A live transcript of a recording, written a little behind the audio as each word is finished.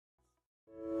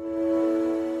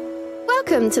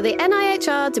Welcome to the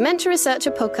NIHR Dementia Researcher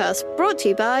podcast, brought to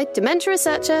you by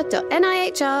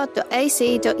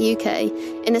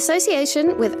dementiaresearcher.nihr.ac.uk in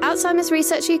association with Alzheimer's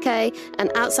Research UK and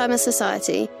Alzheimer's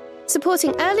Society,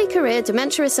 supporting early career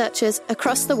dementia researchers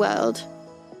across the world.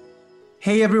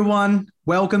 Hey everyone,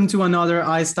 welcome to another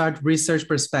iStart Research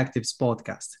Perspectives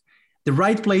podcast, the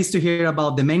right place to hear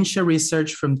about dementia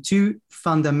research from two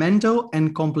fundamental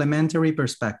and complementary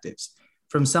perspectives,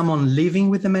 from someone living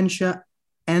with dementia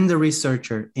and the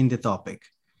researcher in the topic.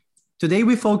 Today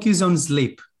we focus on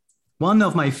sleep, one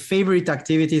of my favorite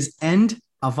activities and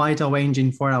a vital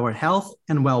engine for our health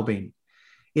and well-being.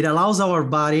 It allows our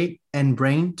body and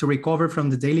brain to recover from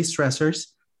the daily stressors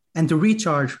and to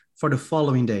recharge for the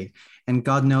following day, and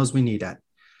God knows we need that.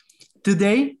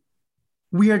 Today,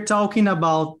 we are talking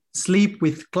about sleep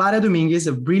with Clara Dominguez,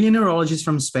 a brilliant neurologist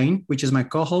from Spain, which is my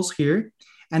co-host here.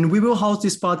 And we will host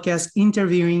this podcast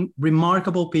interviewing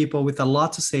remarkable people with a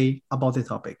lot to say about the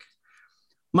topic.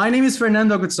 My name is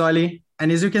Fernando Guzzoli,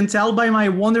 and as you can tell by my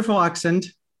wonderful accent,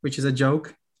 which is a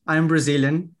joke, I am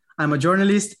Brazilian, I'm a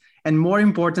journalist, and more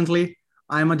importantly,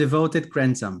 I'm a devoted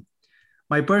grandson.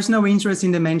 My personal interest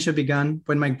in dementia began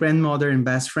when my grandmother and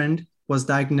best friend was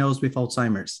diagnosed with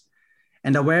Alzheimer's.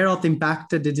 And aware of the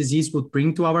impact that the disease would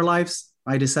bring to our lives,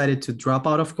 I decided to drop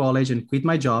out of college and quit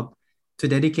my job to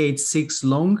dedicate 6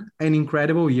 long and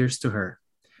incredible years to her.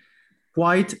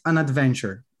 Quite an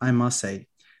adventure, I must say,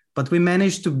 but we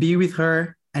managed to be with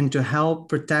her and to help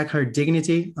protect her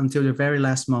dignity until the very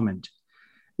last moment.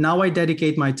 Now I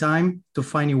dedicate my time to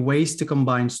finding ways to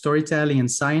combine storytelling and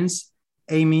science,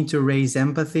 aiming to raise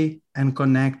empathy and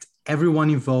connect everyone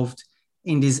involved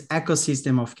in this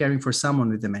ecosystem of caring for someone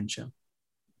with dementia.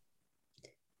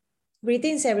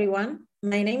 Greetings, everyone.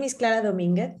 My name is Clara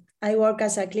Dominguez. I work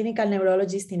as a clinical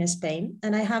neurologist in Spain,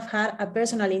 and I have had a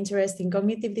personal interest in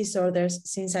cognitive disorders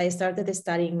since I started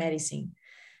studying medicine.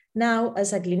 Now,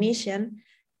 as a clinician,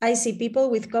 I see people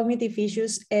with cognitive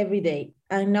issues every day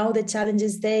and know the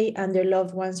challenges they and their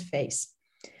loved ones face.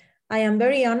 I am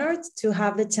very honored to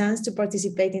have the chance to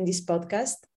participate in this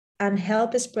podcast and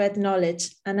help spread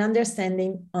knowledge and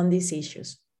understanding on these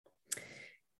issues.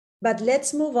 But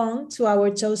let's move on to our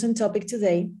chosen topic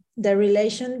today, the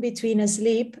relation between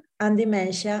sleep and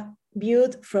dementia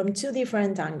viewed from 2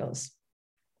 different angles.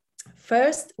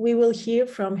 First, we will hear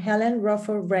from Helen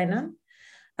Rochford-Brennan,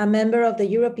 a member of the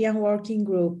European Working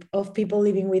Group of People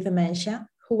Living with Dementia,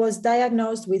 who was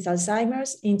diagnosed with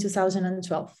Alzheimer's in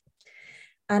 2012.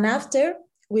 And after,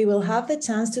 we will have the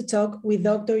chance to talk with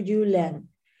Dr. Yu Len,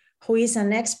 who is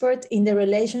an expert in the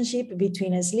relationship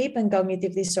between sleep and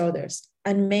cognitive disorders,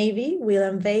 and maybe will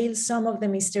unveil some of the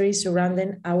mysteries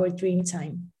surrounding our dream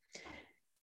time.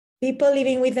 People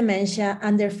living with dementia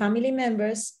and their family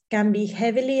members can be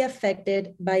heavily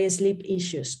affected by sleep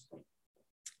issues.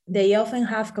 They often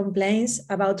have complaints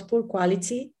about poor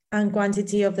quality and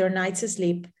quantity of their night's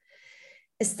sleep.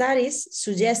 Studies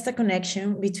suggest a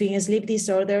connection between sleep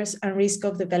disorders and risk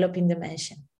of developing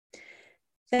dementia.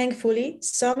 Thankfully,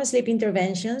 some sleep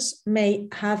interventions may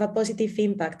have a positive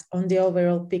impact on the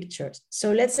overall picture.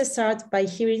 So let's start by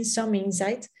hearing some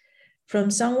insight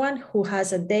from someone who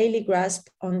has a daily grasp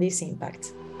on this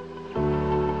impact.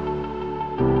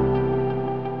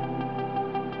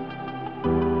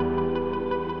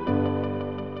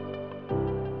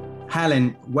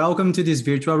 Helen, welcome to this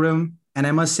virtual room. And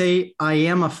I must say, I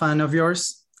am a fan of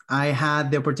yours. I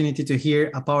had the opportunity to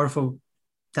hear a powerful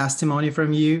testimony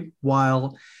from you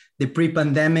while the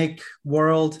pre-pandemic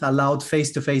world allowed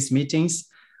face-to-face meetings.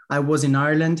 I was in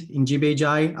Ireland, in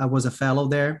GBHI. I was a fellow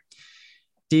there.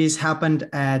 This happened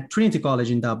at Trinity College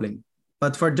in Dublin.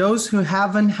 But for those who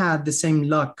haven't had the same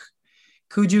luck,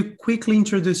 could you quickly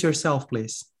introduce yourself,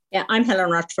 please? Yeah, I'm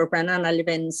Helen Rochford-Brennan. I live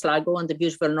in Sligo in the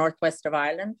beautiful northwest of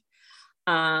Ireland.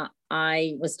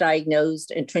 I was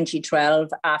diagnosed in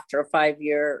 2012 after a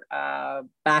 5-year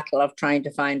battle of trying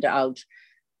to find out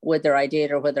whether I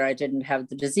did or whether I didn't have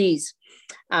the disease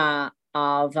of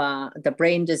the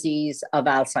brain disease of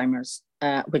Alzheimer's,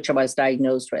 which I was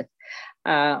diagnosed with.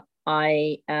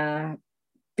 I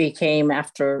became,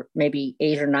 after maybe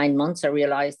 8 or 9 months, I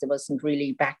realized there wasn't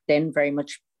really back then very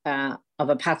much of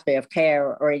a pathway of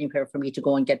care or anywhere for me to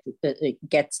go and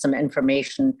get some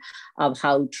information of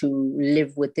how to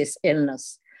live with this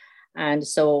illness. And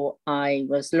so I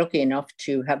was lucky enough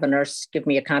to have a nurse give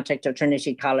me a contact at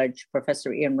Trinity College,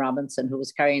 Professor Ian Robinson, who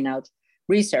was carrying out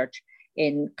research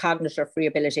in cognitive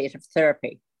rehabilitative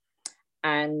therapy.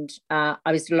 And I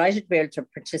was delighted to be able to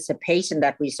participate in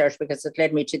that research because it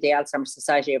led me to the Alzheimer's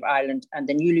Society of Ireland and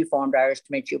the newly formed Irish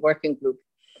Dementia Working Group.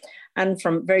 And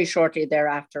from very shortly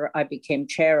thereafter, I became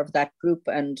chair of that group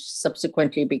and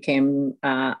subsequently became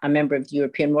a member of the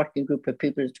European Working Group of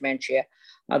People with Dementia.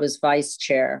 I was vice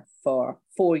chair for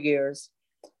 4 years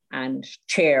and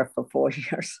chair for 4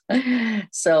 years.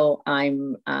 So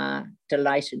I'm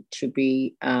delighted to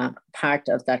be part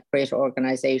of that great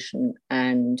organization.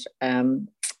 And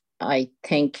I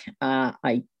think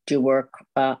I do work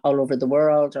all over the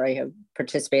world. I have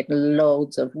participated in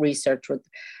loads of research with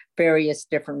various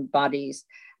different bodies,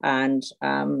 and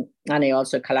I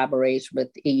also collaborate with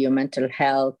EU Mental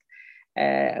Health.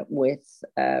 We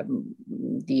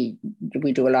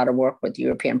do a lot of work with the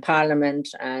European Parliament,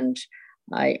 and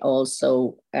I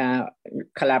also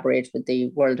collaborate with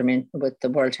the World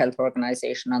Health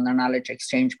Organization on their knowledge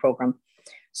exchange program.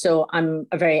 So I'm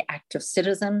a very active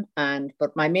citizen,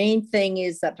 but my main thing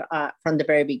is that from the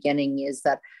very beginning is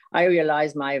that I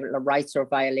realized my rights were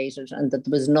violated and that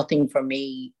there was nowhere for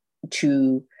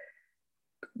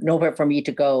me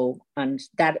to go. And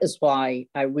that is why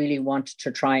I really wanted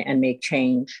to try and make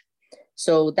change.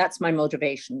 So that's my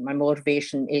motivation. My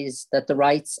motivation is that the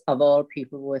rights of all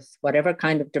people with whatever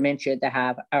kind of dementia they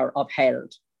have are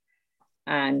upheld.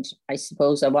 And I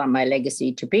suppose I want my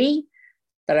legacy to be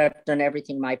that I've done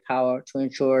everything in my power to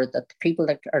ensure that the people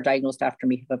that are diagnosed after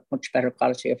me have a much better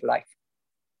quality of life.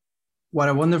 What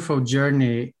a wonderful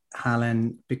journey,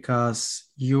 Helen, because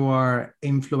you are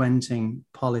influencing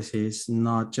policies,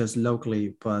 not just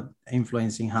locally, but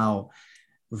influencing how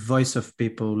voice of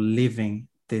people living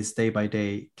this day by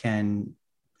day can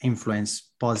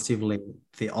influence positively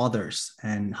the others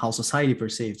and how society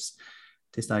perceives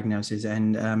this diagnosis.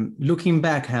 And looking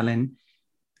back, Helen,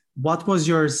 what was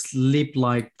your sleep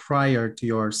like prior to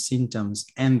your symptoms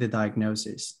and the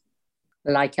diagnosis?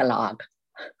 Like a log.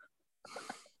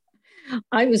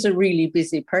 I was a really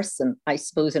busy person, I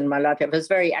suppose, in my life. I was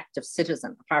a very active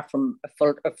citizen, apart from a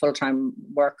full-time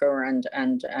worker, and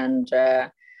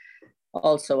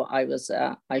also I was,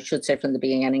 I should say from the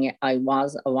beginning, I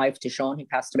was a wife to Sean. He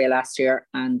passed away last year,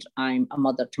 and I'm a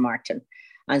mother to Martin.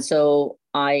 And so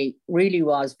I really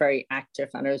was very active,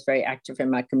 and I was very active in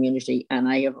my community. And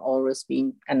I have always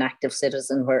been an active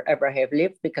citizen wherever I have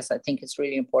lived, because I think it's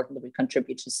really important that we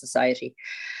contribute to society.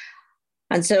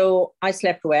 And so I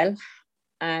slept well.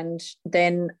 And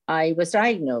then I was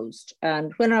diagnosed.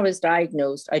 And when I was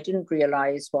diagnosed, I didn't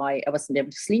realize why I wasn't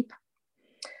able to sleep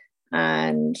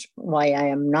and why I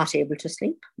am not able to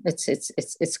sleep.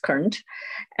 It's current.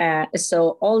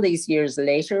 So all these years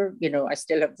later, you know, I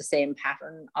still have the same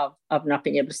pattern of not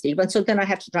being able to sleep. And so then I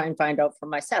had to try and find out for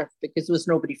myself, because there was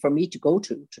nobody for me to go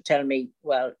to tell me,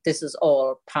 well, this is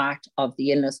all part of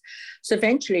the illness. So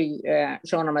eventually,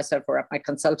 Sean and myself were at my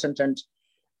consultant, and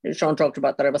Sean talked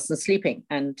about that I wasn't sleeping,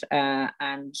 and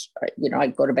you know,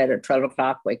 I'd go to bed at 12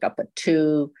 o'clock, wake up at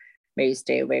 2, maybe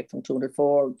stay awake from 2 to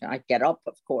 4. I'd get up,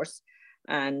 of course,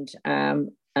 and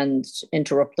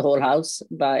interrupt the whole house.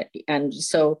 And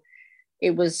so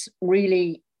it was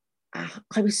really,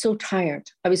 I was so tired,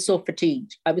 I was so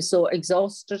fatigued, I was so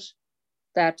exhausted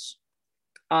that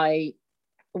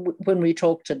when we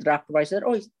talked to the doctor, I said,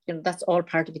 oh, you know, that's all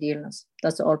part of the illness.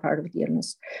 That's all part of the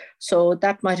illness. So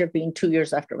that might have been 2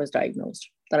 years after I was diagnosed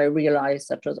that I realized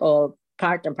that it was all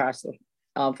part and parcel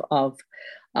of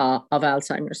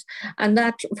Alzheimer's. And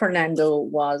that, Fernando,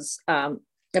 was a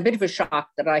bit of a shock,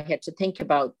 that I had to think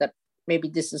about that maybe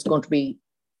this is going to be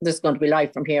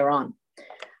life from here on.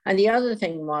 And the other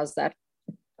thing was that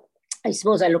I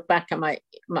suppose I look back at my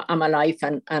life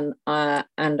and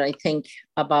I think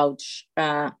about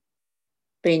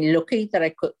being lucky that I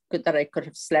could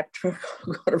have slept for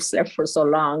so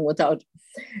long without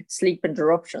sleep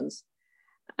interruptions,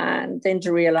 and then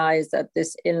to realize that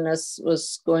this illness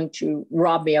was going to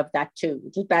rob me of that too.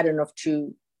 It was bad enough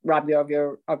to rob you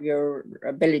of your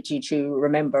ability to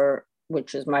remember,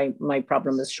 which is my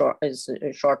problem is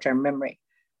short-term memory.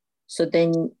 So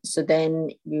then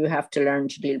you have to learn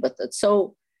to deal with it.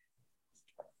 So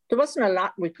there wasn't a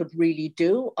lot we could really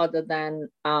do other than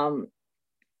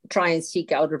try and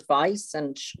seek out advice,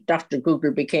 and Dr.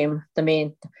 Google became the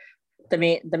main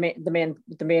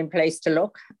place to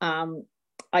look.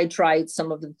 I tried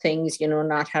some of the things, you know,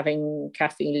 not having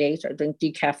caffeine late. I drink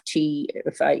decaf tea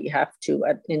if I have to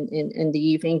in the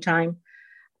evening time,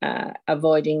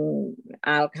 avoiding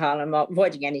alcohol, and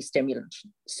avoiding any stimulant.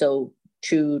 So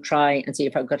to try and see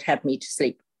if I could help me to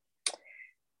sleep.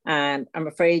 And I'm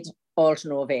afraid all to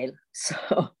no avail.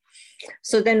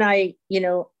 So then I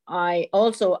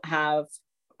also have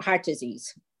heart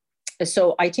disease.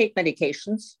 So I take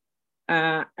medications.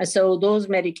 So those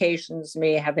medications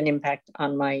may have an impact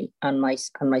on my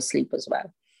sleep as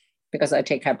well, because I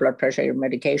take high blood pressure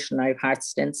medication, I have heart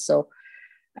stents. So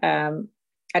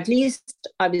at least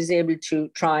I was able to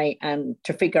try and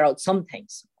to figure out some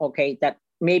things, okay, that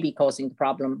may be causing the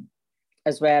problem,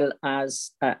 as well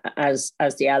as the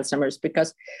Alzheimer's,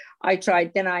 because I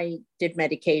did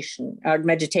meditation or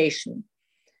meditation.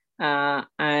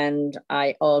 And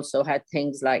I also had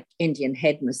things like Indian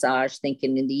head massage,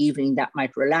 thinking in the evening that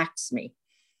might relax me.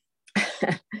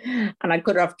 And I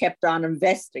could have kept on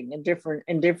investing in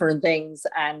different things,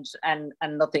 and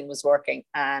nothing was working.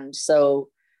 And so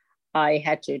I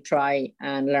had to try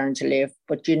and learn to live,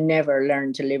 but you never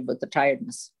learn to live with the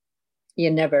tiredness. You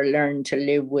never learn to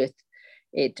live with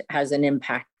it has an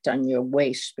impact on your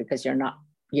weight, because you're not,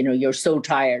 you're so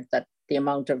tired that the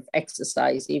amount of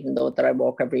exercise, even though that I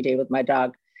walk every day with my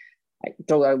dog,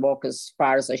 do I walk as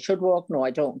far as I should walk? No,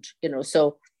 I don't,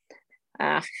 so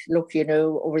look,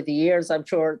 over the years, I'm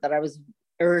sure that I was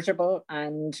irritable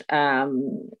and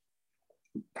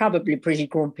probably pretty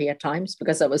grumpy at times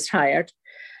because I was tired.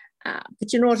 But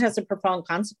it has a profound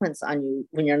consequence on you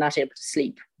when you're not able to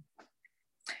sleep.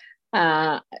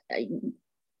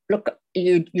 Look,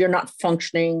 you're not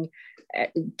functioning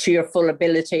to your full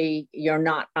ability. You're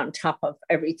not on top of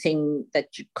everything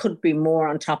that you could be more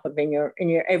on top of in your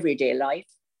everyday life.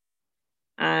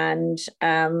 And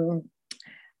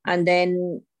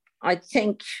then I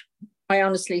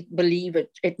honestly believe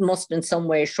it must in some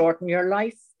way shorten your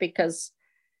life, because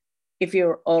if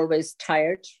you're always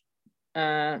tired,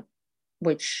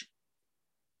 which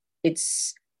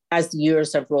it's, as the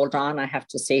years have rolled on, I have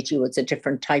to say to you, it's a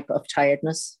different type of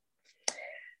tiredness.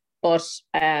 But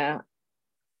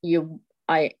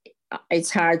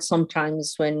it's hard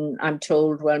sometimes when I'm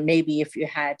told, well, maybe if you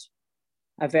had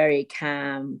a very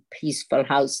calm, peaceful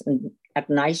house and at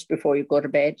night before you go to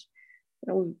bed,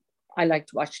 I like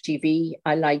to watch TV.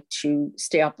 I like to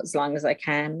stay up as long as I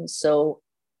can. So,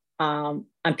 and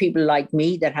people like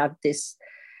me that have this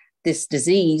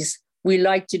disease, we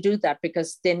like to do that,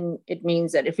 because then it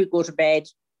means that if we go to bed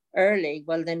early,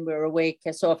 well, then we're awake.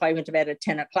 So if I went to bed at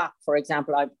 10 o'clock, for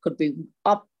example, I could be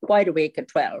up wide awake at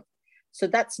 12. So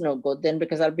that's no good then,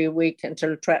 because I'll be awake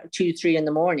until 2, 3 in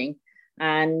the morning.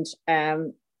 And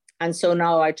so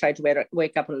now I try to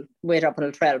wait up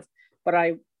until 12. But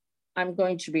I'm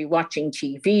going to be watching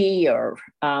TV or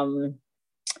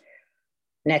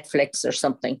Netflix or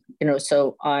something,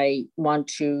 so I want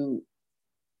to,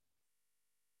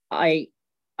 I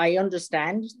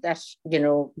understand that,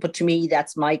 but to me,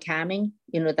 that's my calming,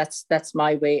 that's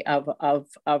my way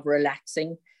of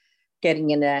relaxing,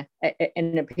 getting in a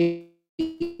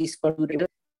peaceful mood.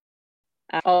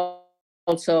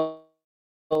 Also,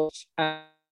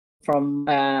 from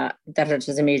that it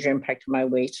has a major impact on my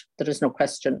weight. There is no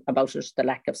question about it. The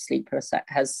lack of sleep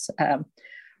has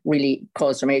really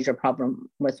caused a major problem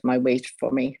with my weight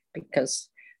for me, because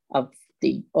of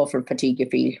the awful fatigue you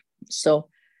feel. So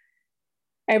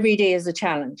every day is a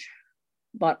challenge,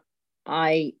 but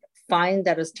I find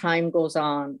that as time goes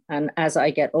on and as I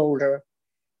get older,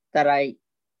 that I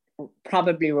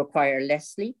probably require less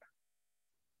sleep.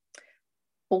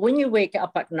 But when you wake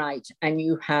up at night and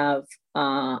you have,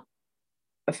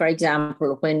 for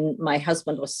example, when my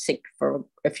husband was sick for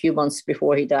a few months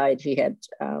before he died, he had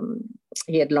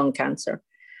lung cancer.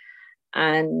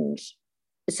 And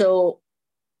so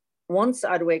once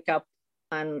I'd wake up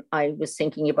and I was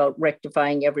thinking about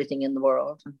rectifying everything in the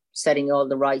world, setting all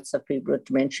the rights of people with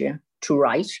dementia to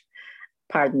right,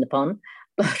 pardon the pun,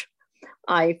 but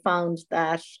I found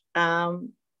that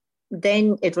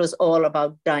then it was all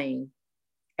about dying.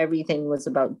 Everything was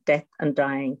about death and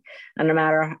dying. And no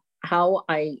matter how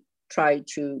I tried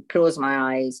to close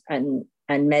my eyes and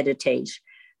meditate,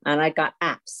 and I got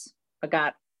apps. I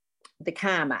got the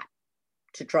Calm app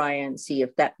to try and see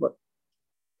if that would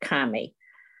calm me.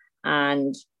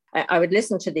 And I would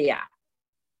listen to the app.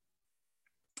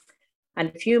 And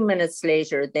a few minutes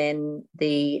later, then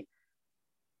the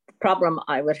problem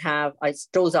I would have, I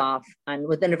doze off, and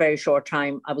within a very short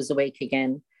time, I was awake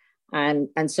again. And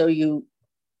so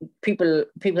people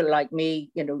like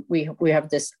me, we have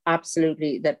this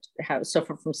absolutely that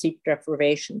suffer from sleep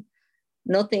deprivation.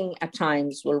 Nothing at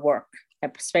times will work,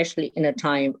 especially in a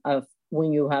time of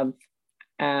when you have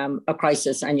a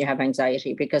crisis and you have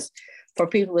anxiety, because for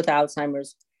people with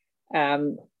Alzheimer's,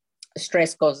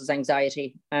 stress causes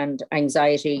anxiety, and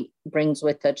anxiety brings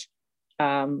with it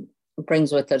some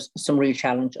real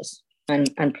challenges.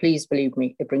 And please believe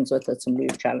me, it brings with it some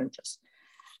real challenges.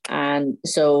 And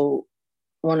so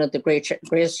one of the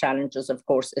greatest challenges, of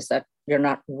course, is that you're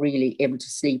not really able to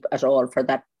sleep at all for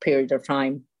that period of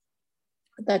time,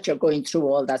 that you're going through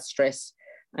all that stress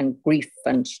and grief.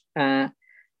 And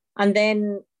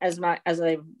then as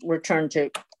I return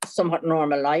to somewhat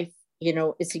normal life,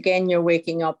 it's again, you're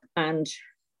waking up and,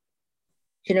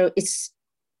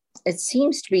 it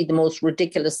seems to be the most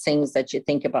ridiculous things that you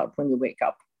think about when you wake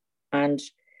up. And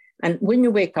when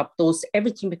you wake up,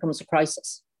 everything becomes a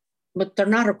crisis, but they're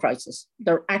not a crisis.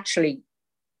 They're actually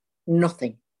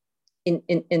nothing on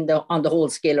the whole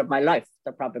scale of my life.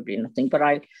 They're probably nothing, but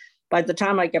by the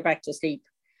time I get back to sleep,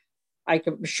 I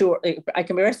can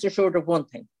be rest assured of one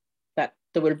thing, that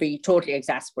there will be totally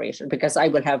exasperation, because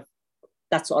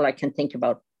that's all I can think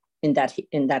about in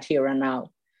that here and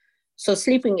now. So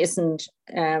sleeping isn't,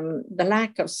 the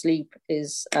lack of sleep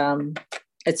is,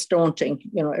 it's daunting,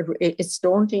 it's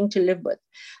daunting to live with.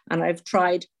 And I've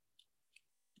tried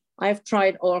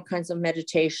all kinds of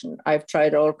meditation. I've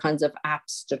tried all kinds of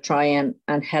apps to try and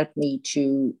help me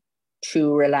to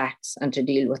relax and to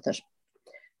deal with it.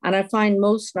 And I find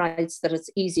most nights that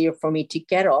it's easier for me to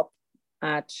get up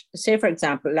at, say, for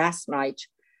example, last night,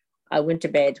 I went to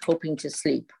bed hoping to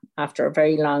sleep after a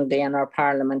very long day in our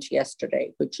parliament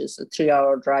yesterday, which is a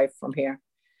 3-hour drive from here.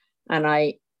 And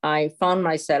I found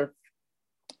myself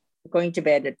going to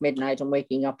bed at midnight and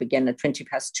waking up again at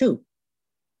 2:20.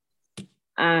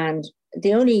 And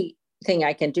the only thing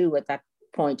I can do at that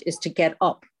point is to get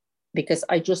up, because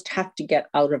I just have to get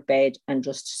out of bed. And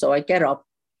so I get up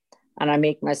and I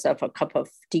make myself a cup of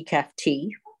decaf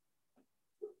tea.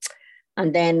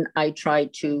 And then I try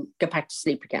to get back to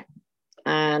sleep again.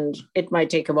 And it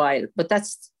might take a while, but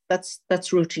that's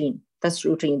routine. That's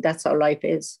routine. That's how life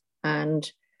is.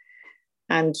 And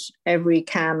every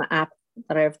Calm app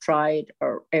that I've tried,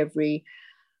 I've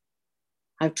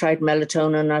tried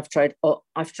melatonin.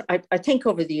 I think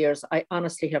over the years, I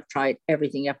honestly have tried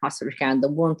everything I possibly can. The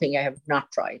one thing I have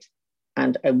not tried,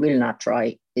 and I will not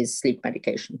try, is sleep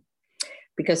medication,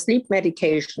 because sleep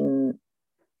medication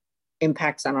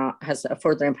has a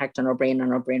further impact on our brain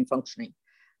and our brain functioning.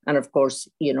 And of course,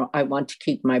 I want to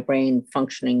keep my brain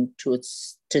functioning to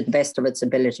the best of its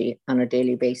ability on a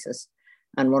daily basis.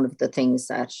 And one of the things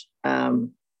that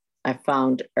I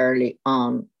found early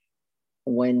on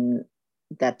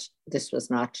that this was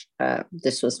not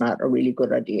a really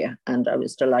good idea, and I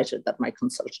was delighted that my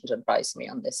consultant advised me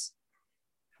on this.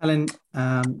 Helen,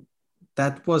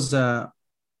 that was a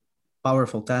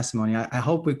powerful testimony. I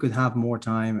hope we could have more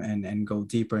time and go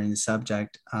deeper in the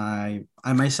subject. I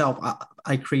myself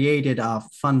created a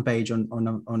fun page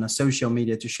on a social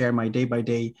media to share my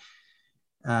day-by-day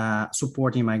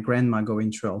supporting my grandma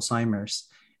going through Alzheimer's.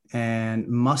 And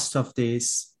most of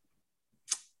these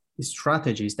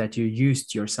strategies that you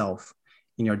used yourself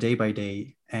in your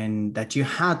day-by-day and that you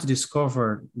had to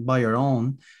discover by your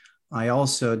own, I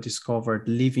also discovered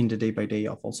living the day-by-day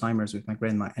of Alzheimer's with my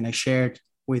grandma. And I shared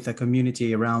with a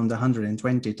community around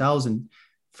 120,000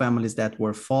 families that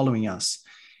were following us.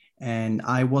 And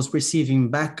I was receiving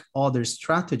back other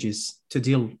strategies to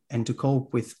deal and to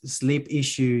cope with sleep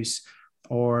issues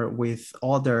or with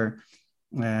other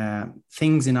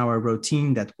things in our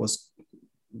routine that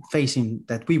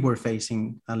we were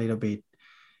facing a little bit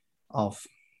of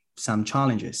some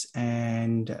challenges.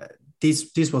 And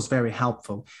this was very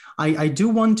helpful. I do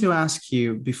want to ask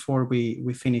you before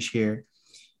we finish here,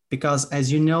 because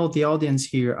as you know, the audience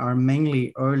here are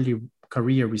mainly early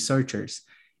career researchers.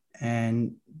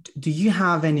 And do you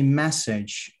have any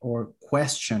message or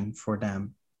question for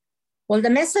them? Well, the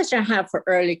message I have for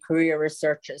early career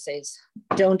researchers is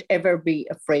don't ever be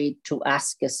afraid to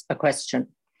ask us a question.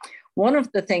 One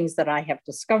of the things that I have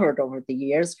discovered over the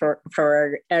years for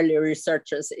early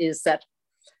researchers is that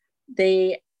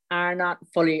they are not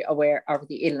fully aware of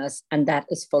the illness, and that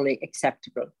is fully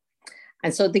acceptable.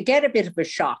 And so they get a bit of a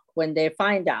shock when they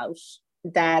find out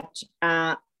that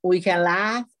we can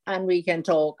laugh and we can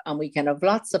talk and we can have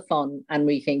lots of fun and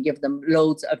we can give them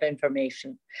loads of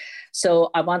information.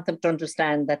 So I want them to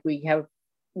understand that we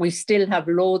still have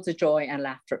loads of joy and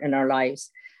laughter in our lives.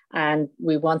 And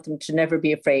we want them to never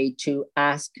be afraid to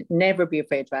ask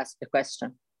a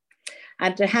question.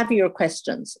 And to have your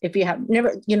questions, if you have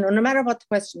never, no matter what the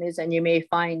question is, and you may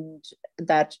find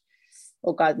that,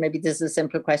 oh God, maybe this is a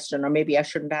simple question, or maybe I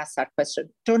shouldn't ask that question.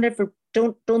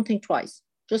 Don't think twice.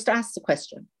 Just ask the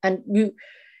question. And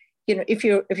if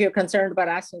you're concerned about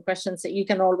asking questions, you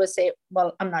can always say,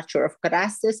 well, I'm not sure if I could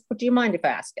ask this, but do you mind if I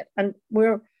ask it? And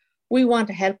we want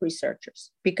to help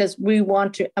researchers because we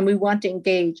want to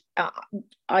engage.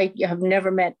 I have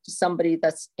never met somebody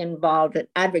that's involved in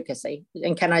advocacy.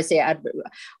 And can I say,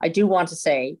 I do want to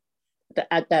say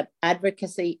that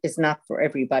advocacy is not for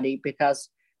everybody, because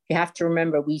you have to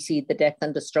remember, we see the death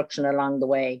and destruction along the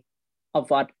way of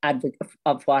what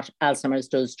Alzheimer's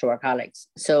does to our colleagues.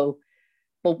 So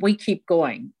but we keep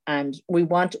going, and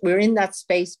we're in that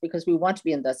space because we want to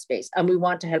be in that space, and we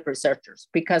want to help researchers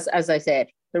because, as I said,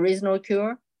 there is no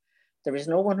cure, there is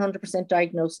no 100%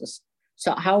 diagnosis.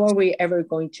 So how are we ever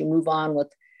going to move on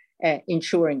with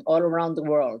ensuring all around the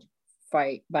world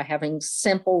by having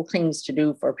simple things to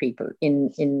do for people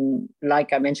in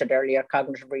like I mentioned earlier,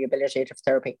 cognitive rehabilitative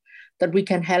therapy, that we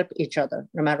can help each other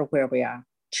no matter where we are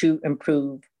to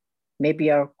improve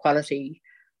maybe our quality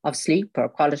of sleep or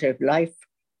quality of life,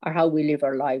 or how we live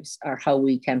our lives, or how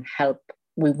we can help.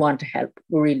 We want to help,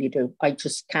 we really do. I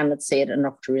just cannot say it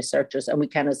enough to researchers, and we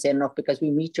cannot say enough because we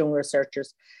meet young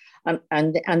researchers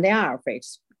and they are afraid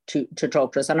to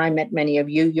talk to us. And I met many of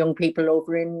you young people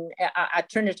over at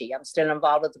Trinity. I'm still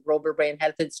involved with the Global Brain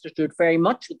Health Institute very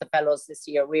much with the fellows this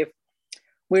year.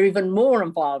 We're even more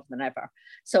involved than ever.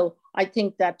 So I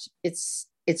think that it's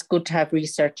good to have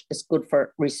research. It's good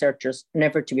for researchers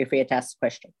never to be afraid to ask a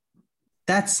question.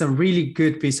 That's a really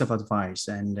good piece of advice,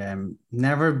 and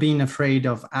never being afraid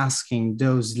of asking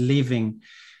those living,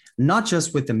 not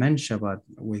just with dementia, but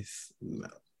with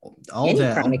all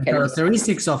the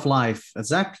characteristics of life.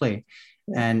 Exactly.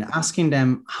 And asking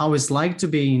them how it's like to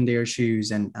be in their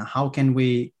shoes, and how can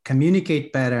we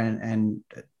communicate better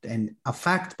and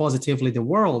affect positively the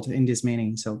world in this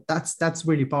meaning. So that's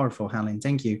really powerful, Helen.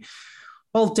 Thank you.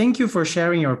 Well, thank you for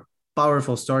sharing your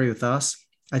powerful story with us.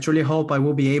 I truly hope I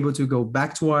will be able to go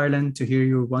back to Ireland to hear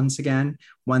you once again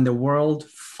when the world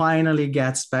finally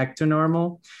gets back to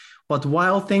normal. But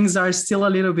while things are still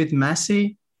a little bit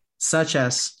messy, such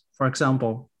as, for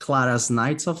example, Clara's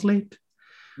nights of sleep,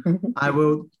 I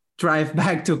will drive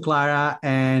back to Clara.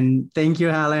 And thank you,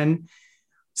 Helen.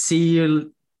 See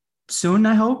you soon,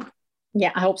 I hope.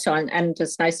 Yeah, I hope so. And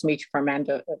it's nice to meet you,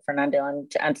 Fernando,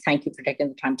 and thank you for taking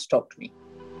the time to talk to me.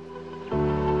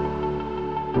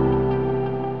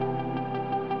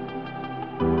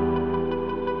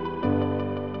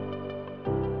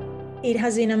 It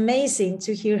has been amazing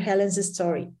to hear Helen's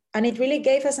story, and it really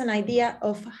gave us an idea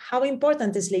of how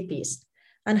important sleep is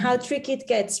and how tricky it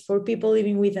gets for people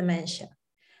living with dementia,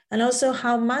 and also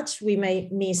how much we may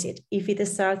miss it if it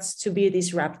starts to be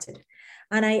disrupted.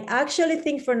 And I actually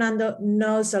think Fernando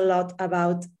knows a lot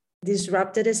about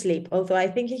disrupted sleep, although I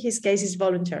think in his case it's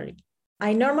voluntary.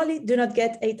 I normally do not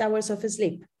get 8 hours of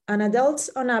sleep, and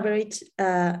adults on average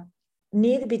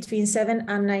need between 7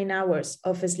 and 9 hours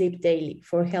of sleep daily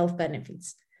for health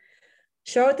benefits.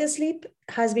 Short sleep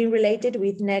has been related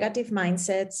with negative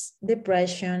mindsets,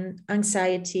 depression,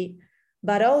 anxiety,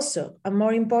 but also, and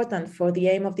more important for the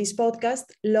aim of this podcast,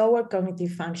 lower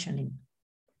cognitive functioning.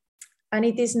 And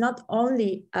it is not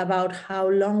only about how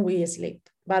long we sleep,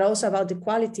 but also about the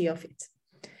quality of it.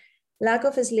 Lack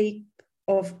of sleep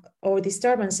or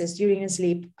disturbances during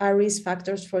sleep are risk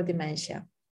factors for dementia.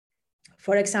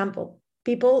 For example,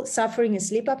 people suffering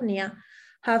sleep apnea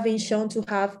have been shown to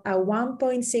have a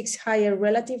 1.6 higher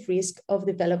relative risk of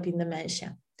developing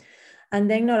dementia. And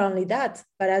then not only that,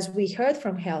 but as we heard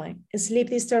from Helen, sleep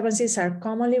disturbances are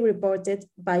commonly reported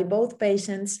by both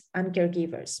patients and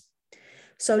caregivers.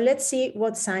 So let's see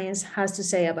what science has to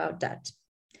say about that.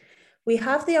 We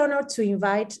have the honor to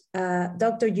invite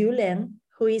Dr. Yu Leng,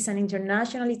 who is an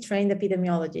internationally trained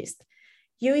epidemiologist.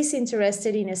 Yu is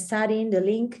interested in studying the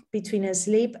link between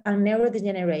sleep and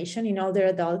neurodegeneration in older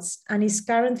adults and is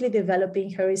currently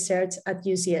developing her research at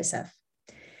UCSF.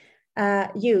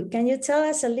 Yu, can you tell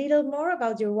us a little more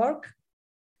about your work?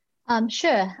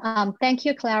 Sure. Thank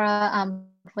you, Clara,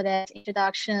 for that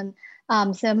introduction.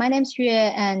 So my name is Yue,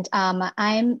 and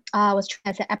I was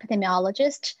trained as an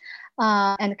epidemiologist.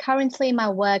 And currently my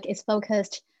work is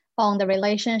focused on the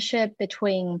relationship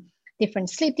between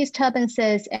different sleep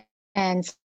disturbances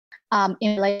and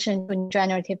in relation to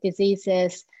degenerative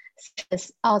diseases such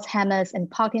as Alzheimer's and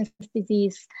Parkinson's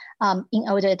disease in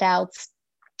older adults.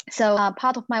 So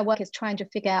part of my work is trying to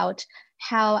figure out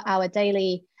how our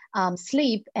daily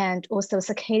sleep and also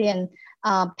circadian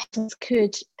patterns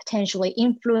could potentially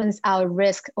influence our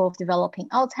risk of developing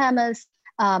Alzheimer's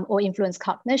or influence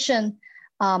cognition.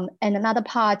 And another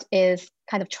part is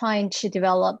kind of trying to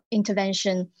develop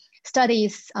intervention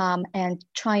studies and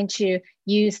trying to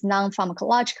use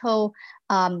non-pharmacological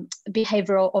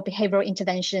behavioral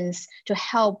interventions to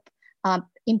help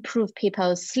improve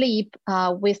people's sleep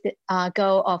with the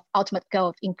ultimate goal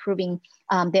of improving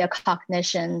their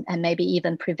cognition and maybe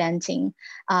even preventing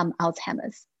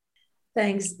Alzheimer's.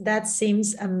 Thanks. That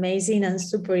seems amazing and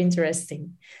super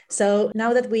interesting. So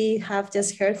now that we have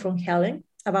just heard from Helen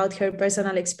about her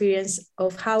personal experience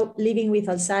of how living with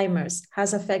Alzheimer's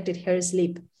has affected her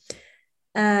sleep,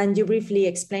 and you briefly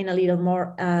explain a little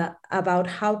more about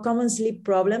how common sleep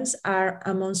problems are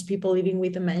amongst people living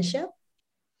with dementia.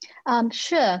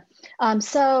 Sure.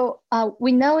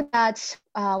 We know that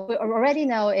we already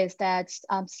know is that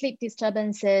sleep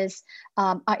disturbances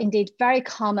are indeed very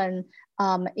common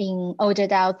in older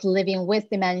adults living with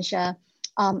dementia.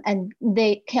 And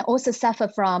they can also suffer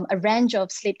from a range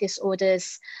of sleep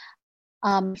disorders.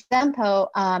 For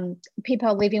example,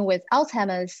 people living with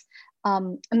Alzheimer's,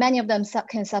 many of them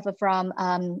can suffer from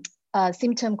a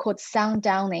symptom called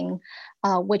sundowning,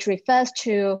 which refers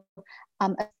to a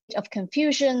state of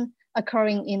confusion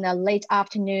occurring in the late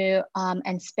afternoon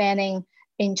and spanning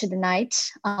into the night.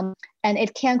 And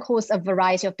it can cause a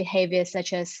variety of behaviors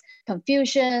such as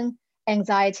confusion,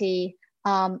 anxiety,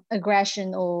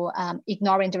 aggression, or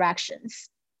ignoring directions.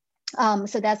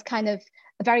 So that's kind of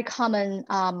a very common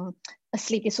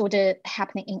sleep disorder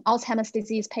happening in Alzheimer's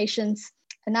disease patients.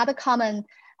 Another common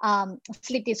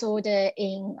sleep disorder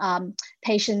in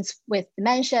patients with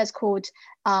dementia is called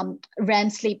REM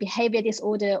sleep behavior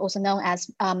disorder, also known as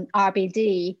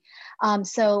RBD.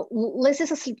 So this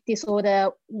is a sleep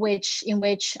disorder in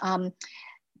which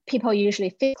people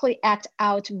usually physically act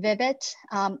out vivid,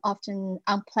 often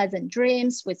unpleasant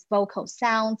dreams with vocal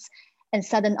sounds and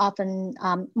sudden, often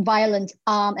violent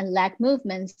arm and leg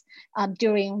movements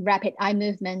during rapid eye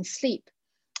movement sleep.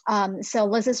 So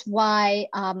this is why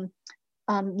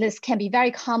this can be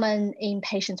very common in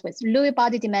patients with Lewy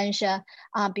body dementia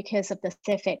because of the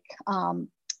specific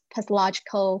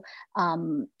pathological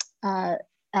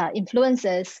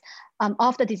influences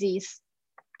of the disease.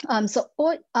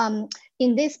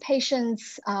 In these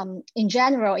patients, in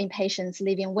general, in patients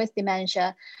living with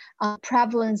dementia,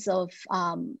 prevalence of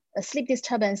sleep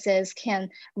disturbances can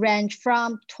range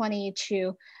from 20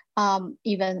 to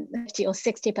even 50 or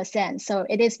 60%. So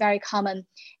it is very common.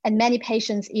 And many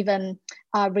patients even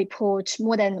report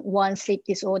more than one sleep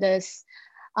disorders.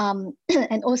 And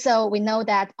also we know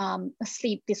that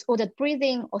sleep disordered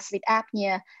breathing or sleep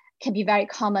apnea can be very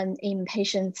common in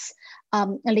patients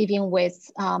living with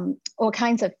all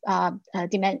kinds of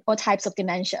all types of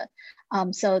dementia.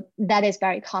 So that is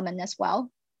very common as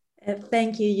well.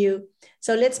 Thank you, Yu.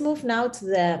 So let's move now to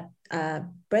the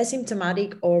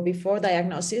pre-symptomatic or before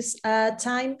diagnosis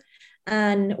time.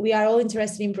 And we are all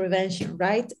interested in prevention,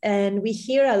 right? And we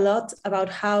hear a lot about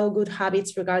how good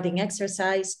habits regarding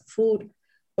exercise, food,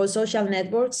 or social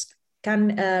networks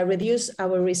can reduce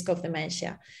our risk of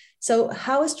dementia. So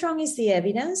how strong is the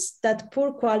evidence that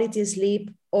poor quality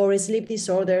sleep or sleep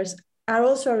disorders are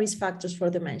also risk factors for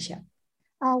dementia?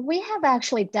 We have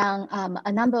actually done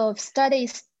a number of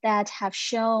studies that have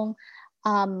shown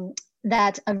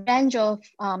that a range of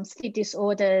sleep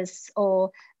disorders or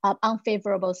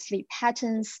unfavorable sleep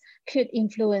patterns could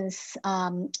influence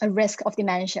a risk of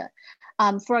dementia.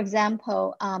 For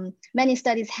example, many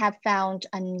studies have found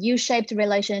an U-shaped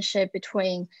relationship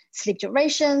between sleep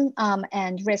duration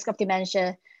and risk of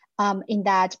dementia, in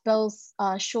that both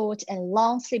short and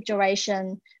long sleep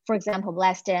duration, for example,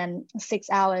 less than 6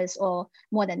 hours or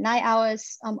more than 9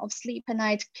 hours of sleep per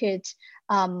night could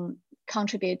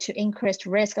contribute to increased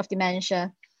risk of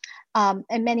dementia.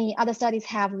 And many other studies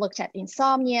have looked at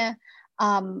insomnia,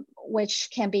 which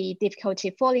can be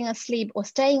difficulty falling asleep or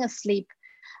staying asleep.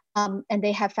 And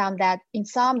they have found that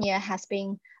insomnia has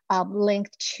been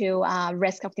linked to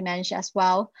risk of dementia as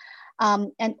well.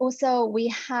 And also we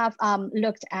have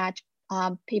looked at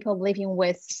people living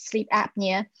with sleep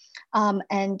apnea.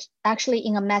 And actually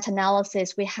in a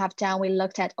meta-analysis we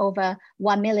looked at over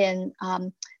 1 million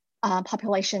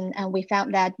population, and we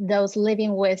found that those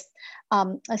living with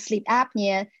a sleep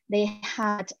apnea, they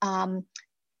had,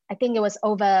 I think it was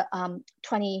over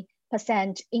 20%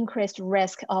 increased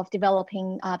risk of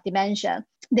developing dementia.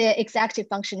 Their executive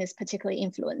function is particularly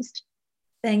influenced.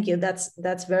 Thank you.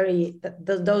 That's very,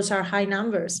 those are high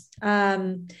numbers.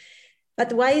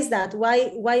 But why is that?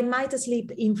 Why might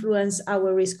sleep influence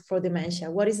our risk for dementia?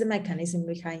 What is the mechanism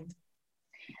behind?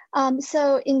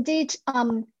 So indeed,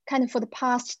 kind of for the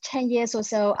past 10 years or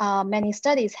so, many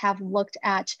studies have looked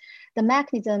at the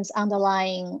mechanisms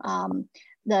underlying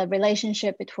the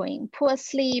relationship between poor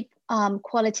sleep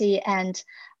quality and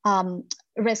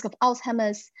risk of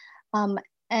Alzheimer's.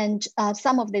 And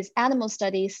some of these animal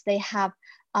studies, they have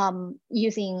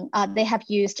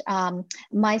used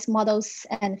mice models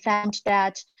and found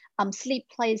that sleep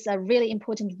plays a really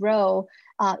important role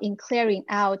in clearing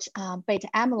out beta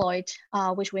amyloid,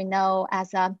 which we know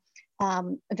as a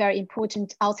very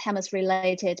important Alzheimer's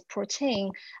related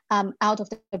protein out of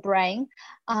the brain.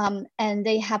 And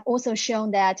they have also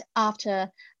shown that after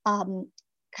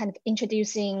kind of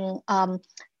introducing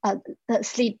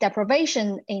sleep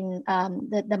deprivation in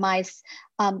the mice,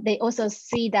 they also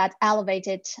see that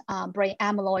elevated brain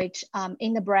amyloid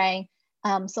in the brain.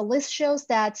 So this shows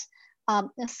that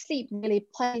sleep really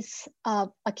plays a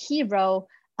key role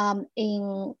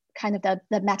in kind of the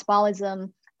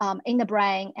metabolism in the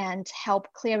brain and help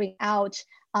clearing out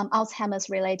Alzheimer's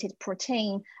related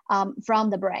protein from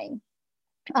the brain.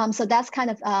 So that's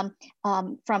kind of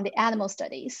from the animal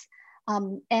studies.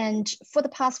 And for the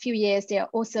past few years, there are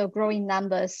also growing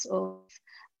numbers of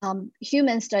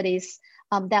human studies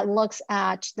that looks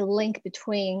at the link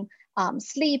between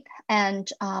sleep and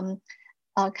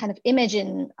kind of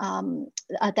imaging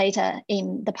data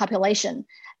in the population.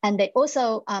 And they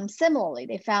also, similarly,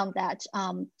 they found that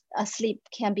sleep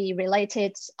can be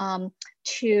related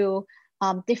to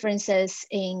differences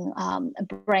in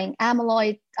brain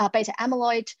amyloid, beta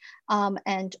amyloid,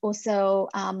 and also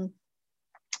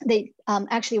they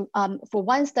actually, for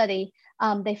one study,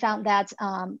 they found that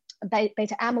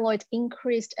beta amyloid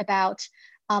increased about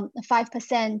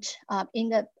 5% in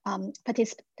the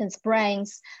participants'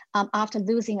 brains after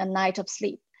losing a night of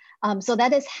sleep. So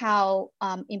that is how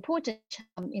important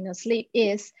sleep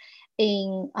is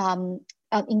in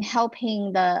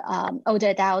helping the older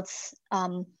adults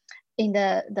in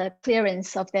the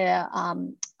clearance of their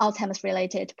Alzheimer's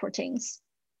related proteins.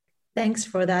 Thanks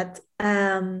for that.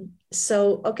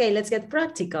 So, okay, let's get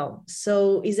practical.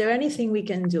 So is there anything we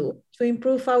can do to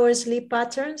improve our sleep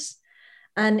patterns?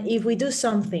 And if we do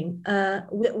something,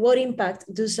 what impact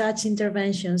do such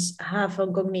interventions have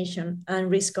on cognition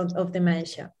and risk of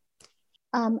dementia?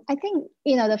 I think,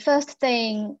 the first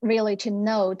thing really to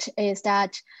note is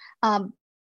that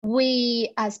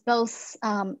we, as both,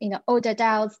 older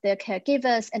adults, their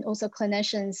caregivers, and also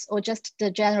clinicians, or just the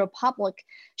general public,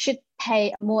 should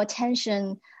pay more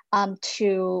attention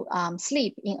to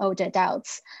sleep in older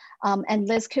adults. And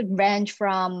this could range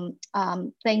from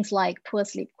things like poor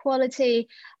sleep quality,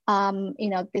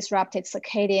 disrupted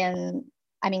circadian,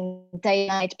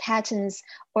 day-night patterns,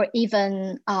 or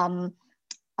even,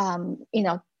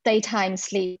 daytime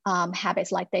sleep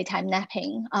habits like daytime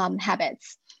napping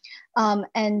habits.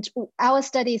 And our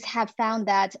studies have found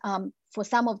that for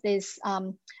some of these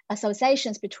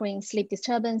associations between sleep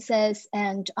disturbances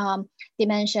and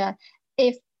dementia,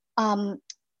 if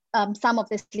some of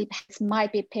the sleep habits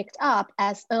might be picked up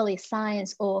as early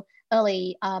signs or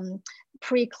early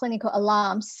preclinical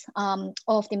alarms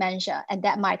of dementia, and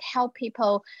that might help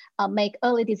people make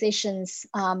early decisions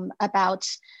about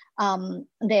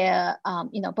their,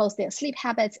 both their sleep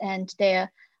habits and their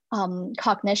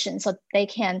cognition, so they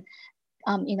can,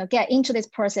 get into this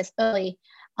process early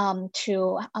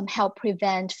to help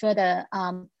prevent further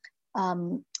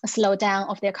slowdown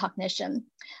of their cognition.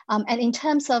 And in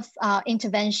terms of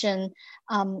intervention,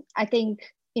 I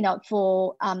think,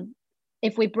 for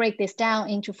if we break this down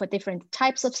into for different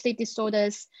types of sleep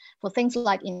disorders, for things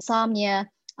like insomnia,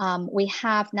 we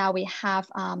have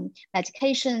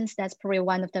medications. That's probably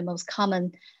one of the most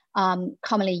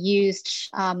commonly used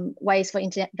ways for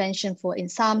intervention for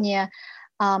insomnia.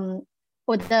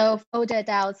 Although for older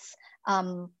adults,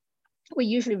 we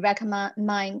usually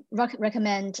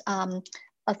recommend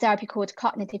a therapy called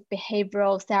cognitive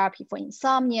behavioral therapy for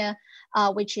insomnia,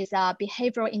 which is a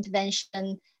behavioral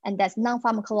intervention, and that's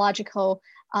non-pharmacological.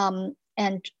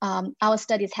 And our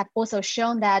studies have also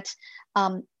shown that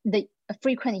the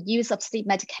frequent use of sleep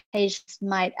medications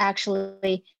might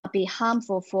actually be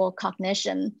harmful for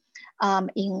cognition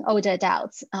in older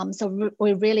adults. So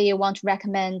we really want to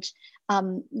recommend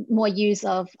more use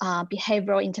of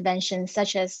behavioral interventions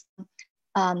such as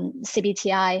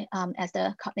CBTI as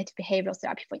the cognitive behavioral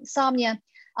therapy for insomnia.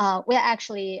 We're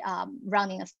actually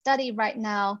running a study right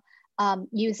now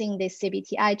using this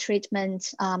CBTI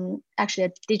treatment, actually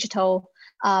a digital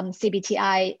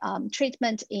CBTI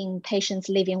treatment in patients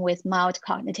living with mild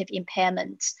cognitive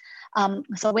impairment.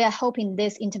 So we are hoping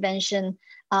this intervention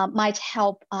might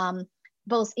help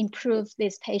both improve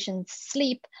these patients'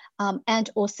 sleep and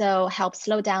also help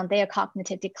slow down their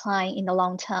cognitive decline in the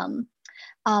long term.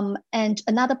 And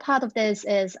another part of this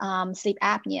is sleep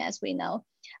apnea, as we know.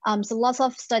 So lots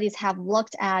of studies have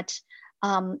looked at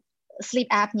sleep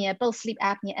apnea, both sleep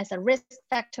apnea as a risk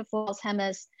factor for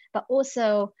Alzheimer's, but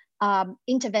also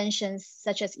interventions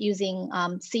such as using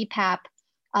CPAP,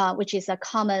 which is a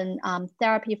common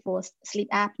therapy for sleep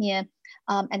apnea,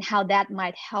 and how that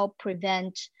might help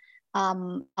prevent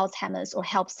Alzheimer's or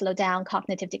help slow down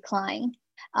cognitive decline.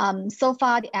 So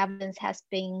far, the evidence has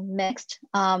been mixed,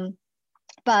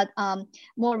 but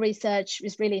more research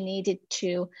is really needed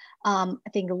to, I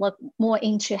think, look more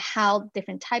into how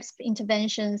different types of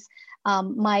interventions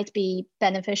might be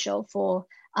beneficial for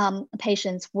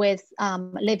patients with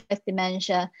live with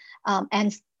dementia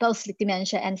and both sleep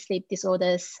dementia and sleep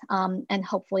disorders, and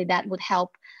hopefully that would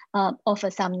help offer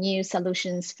some new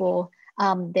solutions for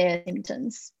their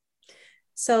symptoms.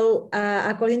 So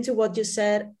according to what you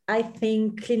said, I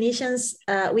think clinicians,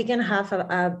 we can have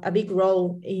a big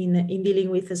role in dealing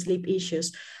with the sleep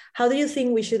issues. How do you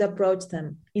think we should approach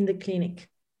them in the clinic?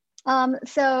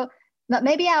 So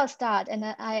maybe I'll start, and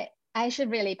I should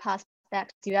really pass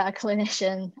back to a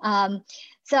clinician.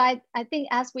 So I think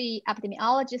as we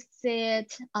epidemiologists said,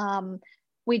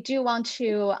 we do want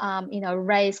to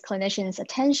raise clinicians'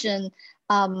 attention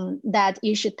that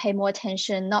you should pay more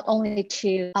attention not only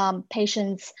to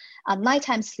patients'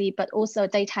 nighttime sleep, but also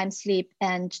daytime sleep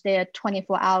and their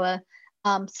 24-hour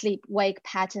sleep-wake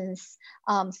patterns,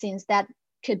 since that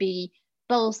could be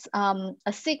both a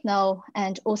signal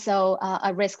and also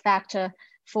a risk factor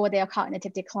for their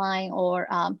cognitive decline or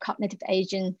cognitive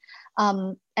aging.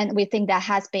 And we think that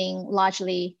has been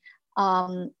largely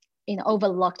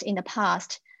overlooked in the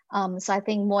past. So I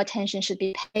think more attention should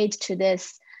be paid to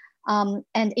this. And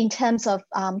in terms of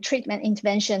treatment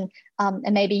intervention,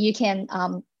 and maybe you can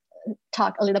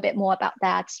talk a little bit more about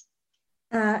that.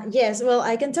 Yes, well,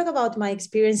 I can talk about my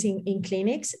experience in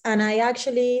clinics. And I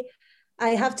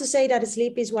have to say that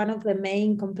sleep is one of the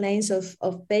main complaints of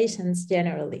patients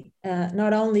generally,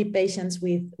 not only patients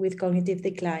with cognitive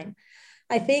decline.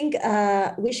 I think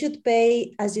we should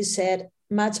pay, as you said,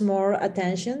 much more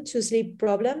attention to sleep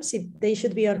problems. They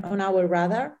should be on our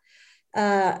radar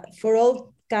for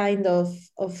all kind of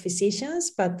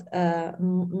physicians, but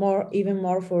even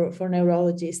more for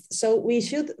neurologists. So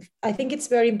I think it's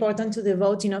very important to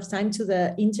devote enough time to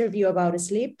the interview about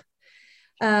sleep.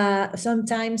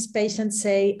 Sometimes patients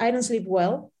say, I don't sleep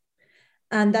well,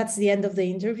 and that's the end of the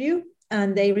interview,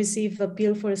 and they receive a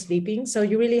pill for sleeping. So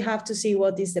you really have to see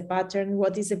what is the pattern,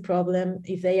 what is the problem,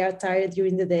 if they are tired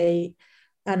during the day,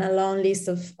 and a long list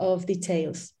of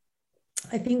details.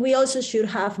 I think we also should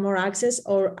have more access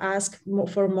or ask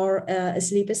for more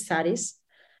sleep studies,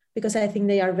 because I think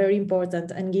they are very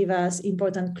important and give us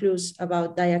important clues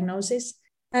about diagnosis.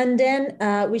 And then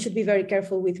we should be very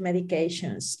careful with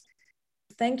medications.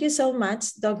 Thank you so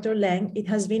much, Dr. Leng. It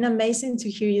has been amazing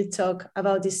to hear you talk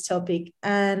about this topic,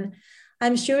 and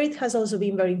I'm sure it has also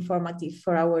been very informative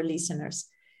for our listeners.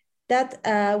 That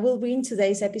will bring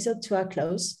today's episode to a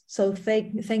close. So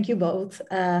thank you both,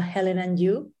 Helen and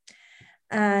you.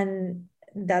 And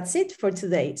that's it for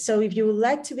today. So if you would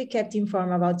like to be kept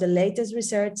informed about the latest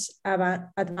research about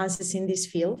advances in this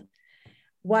field,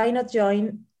 why not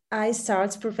join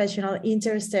iStart's professional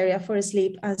interest area for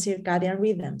sleep and circadian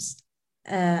rhythms,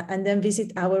 and then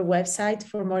visit our website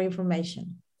for more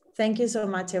information. Thank you so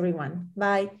much, everyone.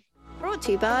 Bye. Brought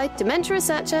to you by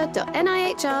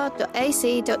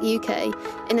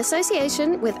dementiaresearcher.nihr.ac.uk in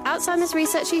association with Alzheimer's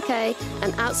Research UK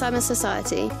and Alzheimer's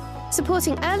Society,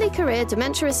 supporting early career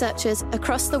dementia researchers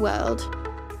across the world.